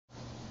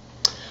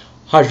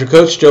Hi, it's your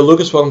coach, Joe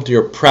Lucas. Welcome to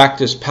your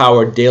Practice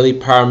Power Daily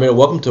Power Minute.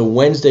 Welcome to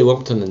Wednesday.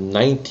 Welcome to the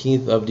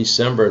 19th of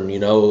December. And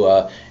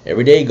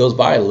every day goes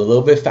by a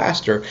little bit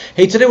faster.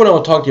 Hey, today what I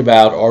want to talk to you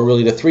about are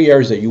really the three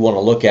areas that you want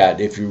to look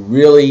at if you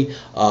really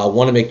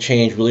want to make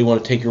change, really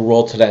want to take your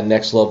role to that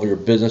next level, your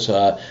business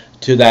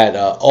to that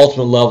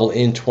ultimate level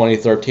in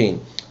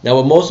 2013. Now,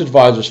 what most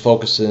advisors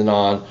focus in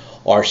on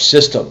are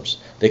systems.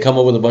 They come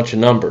up with a bunch of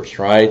numbers,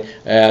 right?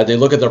 They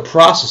look at their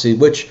processes,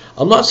 which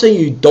I'm not saying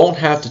you don't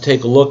have to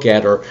take a look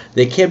at, or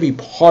they can be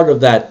part of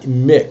that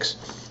mix.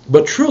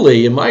 But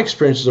truly, in my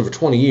experiences over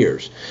 20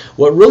 years,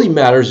 what really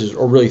matters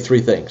are really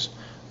three things: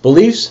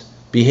 beliefs,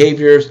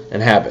 behaviors,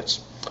 and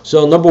habits.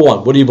 So number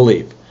one, what do you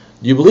believe?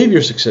 Do you believe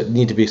you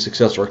need to be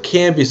successful or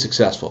can be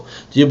successful?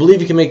 Do you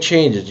believe you can make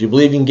changes? Do you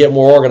believe you can get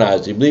more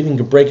organized? Do you believe you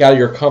can break out of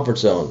your comfort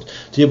zones?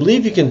 Do you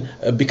believe you can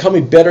become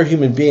a better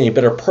human being, a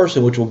better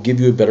person, which will give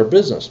you a better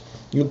business?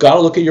 You've got to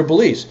look at your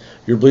beliefs.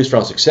 Your beliefs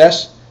around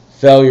success,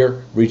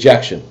 failure,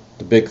 rejection,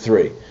 the big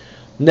three.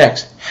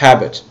 Next,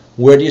 habits.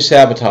 Where do you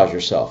sabotage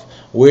yourself?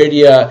 Where do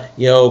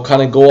you,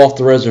 kind of go off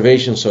the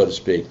reservation, so to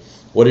speak?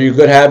 What are your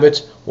good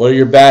habits? What are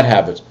your bad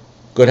habits?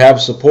 Good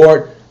habits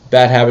support,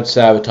 bad habits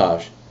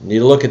sabotage. You need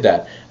to look at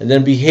that. And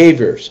then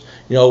behaviors.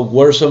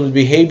 What are some of the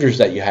behaviors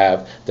that you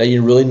have that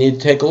you really need to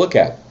take a look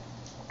at?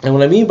 And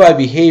what I mean by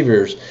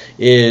behaviors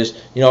is,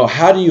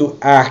 how do you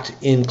act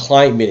in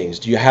client meetings?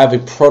 Do you have a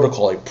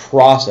protocol, a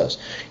process?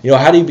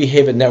 How do you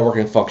behave at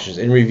networking functions,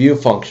 in review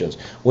functions?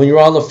 When you're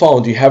on the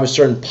phone, do you have a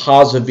certain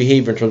positive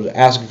behavior in terms of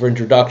asking for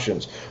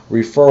introductions,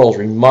 referrals,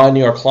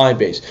 reminding our client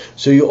base?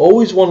 So you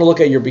always want to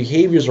look at your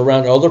behaviors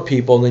around other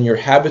people and then your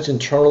habits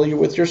internally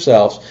with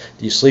yourselves.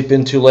 Do you sleep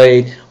in too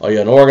late? Are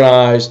you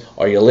unorganized?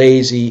 Are you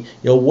lazy?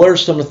 What are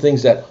some of the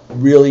things that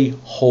really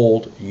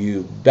hold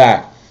you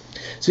back?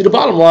 See, the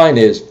bottom line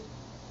is,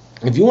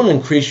 if you want to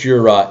increase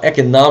your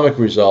economic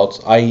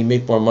results, i.e.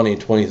 make more money in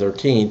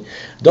 2013,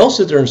 don't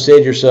sit there and say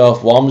to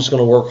yourself, well, I'm just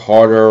going to work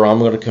harder, or I'm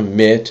going to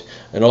commit,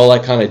 and all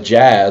that kind of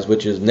jazz,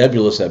 which is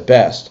nebulous at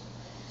best.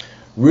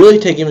 Really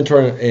take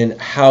inventory in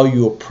how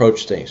you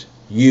approach things.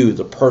 You,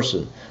 the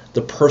person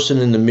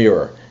in the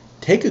mirror.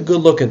 Take a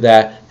good look at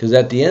that, because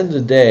at the end of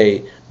the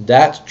day,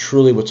 that's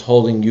truly what's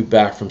holding you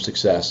back from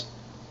success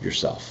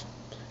yourself.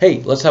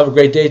 Hey, let's have a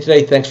great day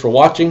today. Thanks for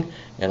watching,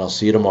 and I'll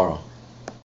see you tomorrow.